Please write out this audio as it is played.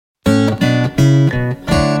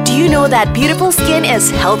that beautiful skin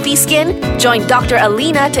is healthy skin? Join Dr.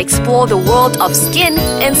 Alina to explore the world of skin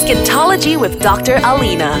in Skintology with Dr.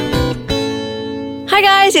 Alina. Hi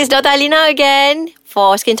guys, it's Dr. Alina again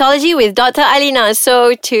for Skintology with Dr. Alina.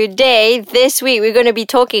 So this week, we're going to be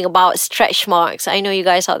talking about stretch marks. I know you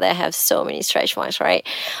guys out there have so many stretch marks, right?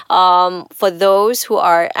 For those who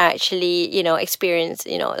are actually, experience,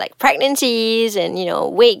 like pregnancies and,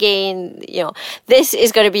 weight gain, this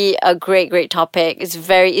is going to be a great topic.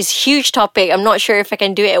 It's huge topic. I'm not sure if I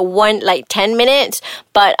can do it at 10 minutes,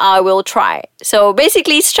 but I will try. So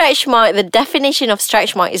basically, stretch mark, the definition of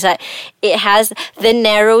stretch mark is that it has the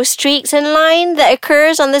narrow streaks and line that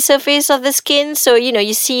occurs on the surface of the skin. So,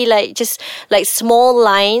 you see just small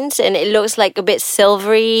lines and it looks like a bit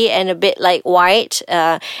silvery and a bit like white.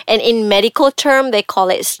 And in medical term, they call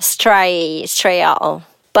it striae.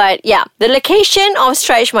 But yeah, the location of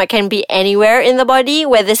stretch mark can be anywhere in the body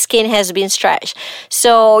where the skin has been stretched.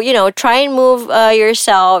 So, try and move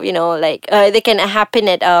yourself, they can happen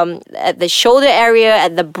at the shoulder area,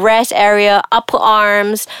 at the breast area, upper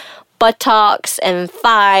arms, buttocks and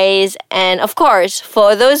thighs, and of course,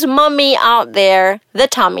 for those mummy out there, the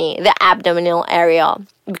tummy, the abdominal area.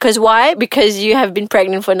 Because why? Because you have been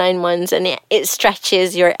pregnant for 9 months and it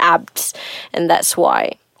stretches your abs, and that's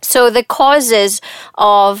why. So the causes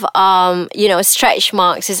of, stretch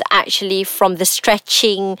marks is actually from the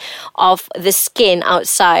stretching of the skin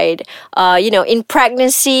outside. In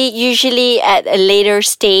pregnancy, usually at a later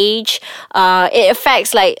stage, it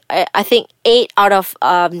affects I think 8 out of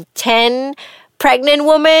 10 pregnant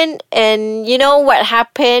women. And what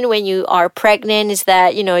happened when you are pregnant is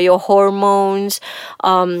that your hormones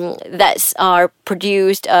that are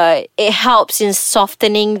produced, it helps in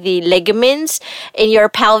softening the ligaments in your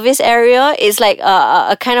pelvis area. It's like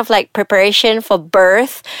a kind of like preparation for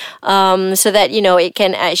birth, so that it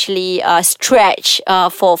can actually stretch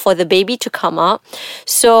for the baby to come up.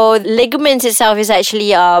 So ligaments itself is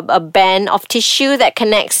actually a band of tissue that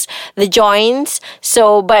connects the joints.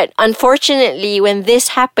 So but unfortunately, when this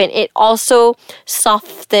happens, it also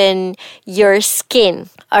softens your skin.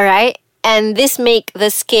 All right. And this make the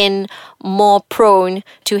skin more prone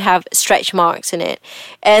to have stretch marks in it.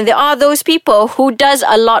 And there are those people who does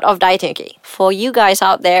a lot of dieting. Okay, for you guys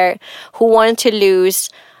out there who want to lose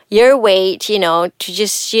your weight, to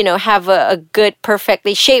just, have a good,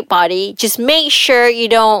 perfectly shaped body, just make sure you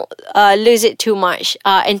don't lose it too much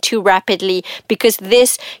and too rapidly, because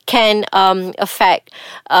this can affect,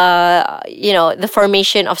 the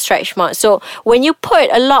formation of stretch marks. So when you put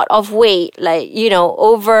a lot of weight,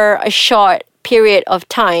 over a short period of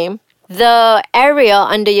time, the area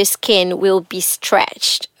under your skin will be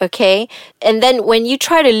stretched, okay? And then when you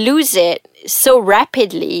try to lose it so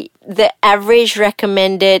rapidly, the average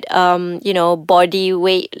recommended, body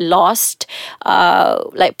weight lost,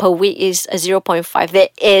 per week is 0.5. There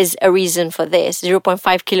is a reason for this.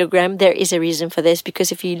 0.5 kilogram, there is a reason for this,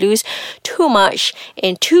 because if you lose too much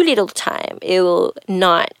in too little time, it will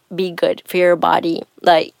not be good for your body,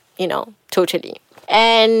 totally.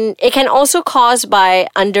 And it can also cause by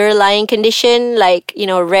underlying condition,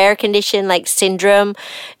 rare condition like syndrome.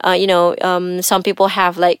 Some people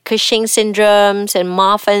have Cushing syndromes and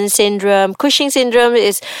Marfan syndrome. Cushing syndrome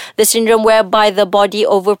is the syndrome whereby the body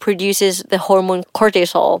overproduces the hormone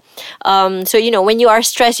cortisol. So, when you are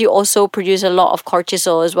stressed, you also produce a lot of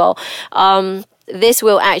cortisol as well. This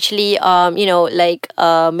will actually,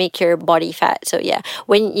 make your body fat. So yeah,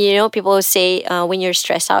 when people say when you're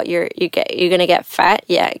stressed out, you're gonna get fat.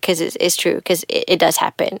 Yeah, because it's true, because it does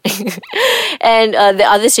happen. And the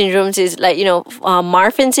other syndromes is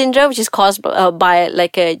Marfan syndrome, which is caused by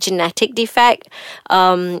a genetic defect,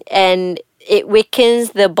 and it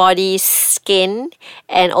weakens the body's skin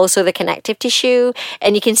and also the connective tissue.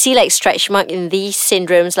 And you can see stretch mark in these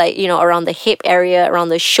syndromes, around the hip area, around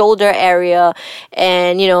the shoulder area,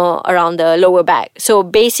 and, around the lower back. So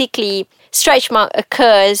basically, stretch mark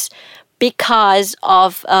occurs because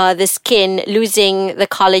of the skin losing the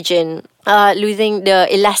collagen, losing the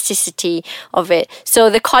elasticity of it. So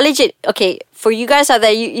the collagen, okay, for you guys out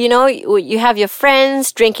there, you have your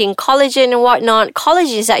friends drinking collagen and whatnot.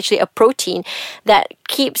 Collagen is actually a protein that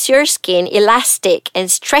keeps your skin elastic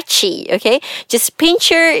and stretchy, okay? Just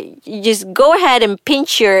go ahead and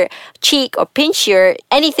pinch your cheek or pinch your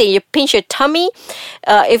anything. You pinch your tummy.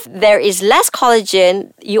 If there is less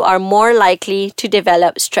collagen, you are more likely to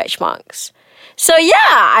develop stretch marks. So yeah,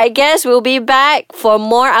 I guess we'll be back for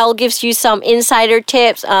more. I'll give you some insider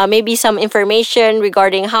tips, maybe some information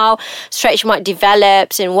regarding how stretch mark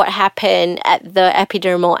develops and what happened at the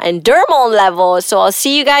epidermal and dermal level. So I'll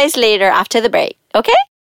see you guys later after the break, okay?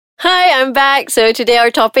 Hi, I'm back. So today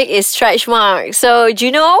our topic is stretch marks. So do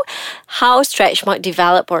you know how stretch mark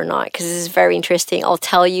develop or not? Because this is very interesting. I'll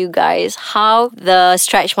tell you guys how the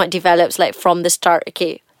stretch mark develops like from the start.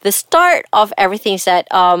 Okay, the start of everything is that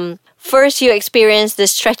first, you experience the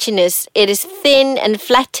stretchiness. It is thin and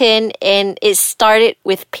flattened, and it started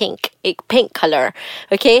with pink color.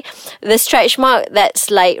 Okay, the stretch mark that's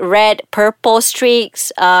like red, purple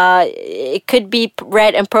streaks. It could be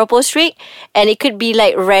red and purple streak, and it could be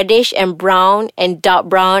like reddish and brown and dark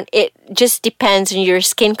brown. It just depends on your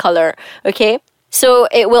skin color. Okay. So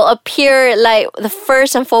it will appear like the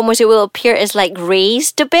first and foremost, it will appear as like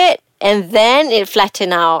raised a bit. And then it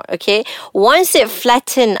flatten out, okay? Once it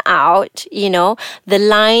flatten out, the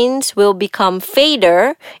lines will become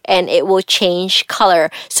fader and it will change color.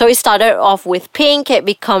 So it started off with pink, it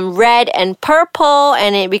become red and purple,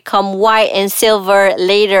 and it become white and silver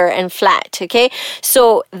later and flat, okay?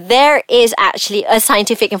 So there is actually a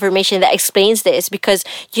scientific information that explains this because,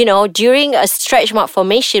 during a stretch mark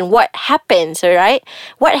formation, what happens, all right?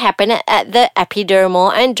 What happened at the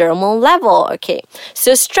epidermal and dermal level, okay?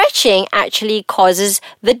 So stretching actually causes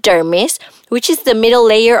the dermis, which is the middle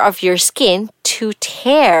layer of your skin, to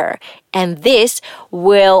tear. And this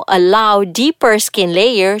will allow deeper skin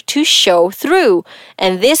layer to show through.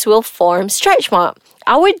 And this will form stretch mark.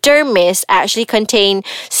 Our dermis actually contain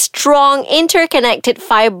strong interconnected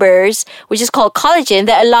fibers, which is called collagen,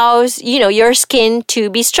 that allows, your skin to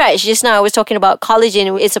be stretched. Just now I was talking about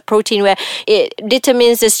collagen. It's a protein where it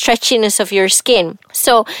determines the stretchiness of your skin.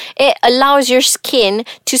 So it allows your skin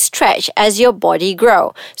to stretch as your body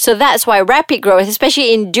grow. So that's why rapid growth,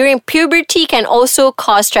 especially during puberty, can also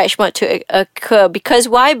cause stretch mark to occur. Because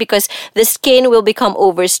why? Because the skin will become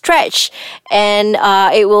overstretched and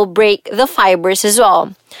it will break the fibers as well.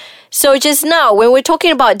 So just now, when we're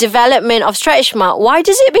talking about development of stretch mark, why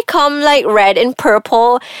does it become like red and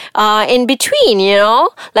purple in between,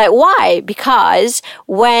 Like why? Because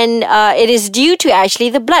when it is due to actually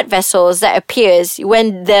the blood vessels that appears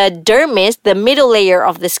when the dermis, the middle layer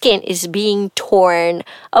of the skin, is being torn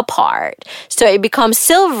apart. So it becomes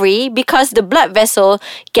silvery because the blood vessel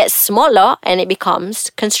gets smaller and it becomes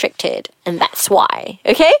constricted. And that's why,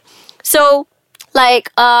 okay? So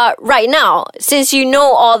right now, since you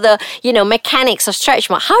know all the, mechanics of stretch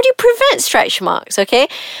mark, how do you prevent stretch marks, okay?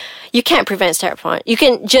 You can't prevent stretch marks. You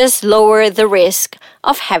can just lower the risk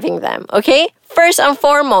of having them, okay? First and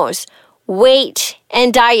foremost, weight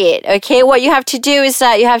and diet, okay? What you have to do is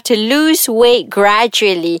that you have to lose weight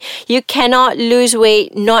gradually. You cannot lose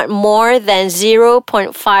weight not more than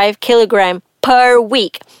 0.5 kilogram per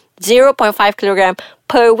week. 0.5 kilogram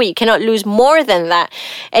per week. Cannot lose more than that.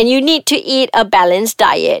 And you need to eat a balanced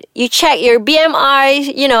diet. You check your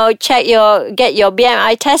BMI, get your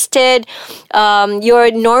BMI tested.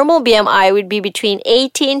 Your normal BMI would be between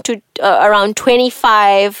 18 to around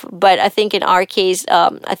 25, but I think in our case,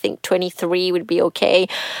 I think 23 would be okay.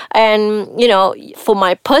 And, for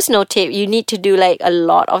my personal tip, you need to do like a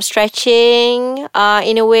lot of stretching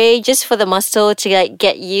in a way, just for the muscle to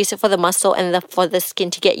get used, for the muscle and for the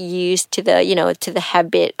skin to get used to the, to the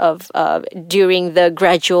habit of during the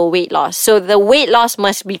gradual weight loss. So the weight loss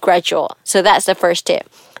must be gradual. So that's the first tip.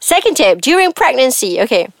 Second tip, during pregnancy,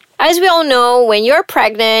 okay. As we all know, when you're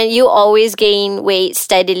pregnant, you always gain weight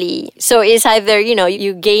steadily. So it's either,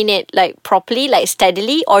 you gain it like properly, like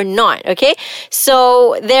steadily or not, okay?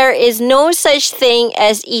 So there is no such thing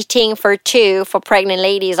as eating for two for pregnant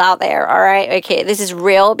ladies out there, all right? Okay, this is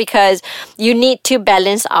real because you need to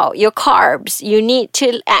balance out your carbs. You need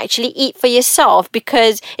to actually eat for yourself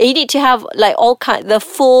because you need to have like the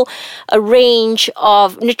full range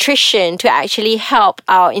of nutrition to actually help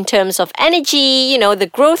out in terms of energy,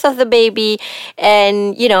 the growth of the baby,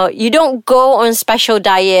 and you don't go on special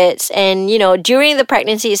diets, and during the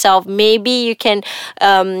pregnancy itself, maybe you can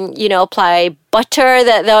apply butter.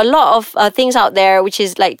 There are a lot of things out there which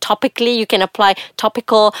is like topically you can apply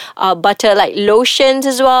topical butter, like lotions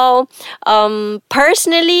as well.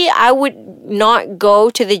 Personally, I would not go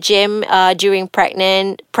to the gym during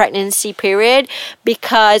pregnancy period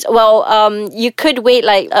because you could wait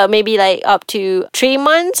maybe up to 3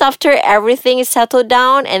 months after everything is settled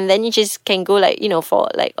down, and then you just can go for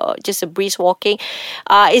just a brisk walking.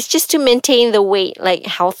 It's just to maintain the weight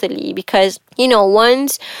healthily because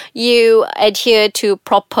once you adhere to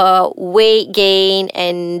proper weight gain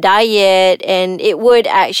and diet, and it would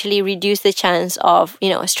actually reduce the chance of,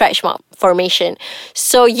 stretch mark formation.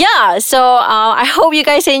 So I hope you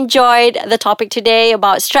guys enjoyed the topic today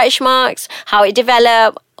about stretch marks, how it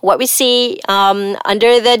develop, what we see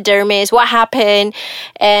under the dermis, what happened.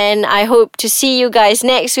 And I hope to see you guys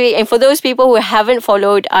next week. And for those people who haven't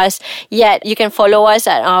followed us yet, you can follow us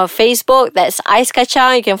at our Facebook. That's Ais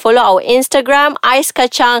Kacang. You can follow our Instagram, Ais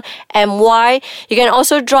Kacang MY. You can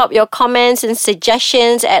also drop your comments and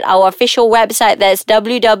suggestions at our official website. That's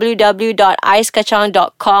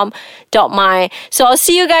www.aiskacang.com.my. So I'll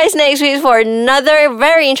see you guys next week for another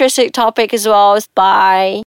very interesting topic as well. Bye.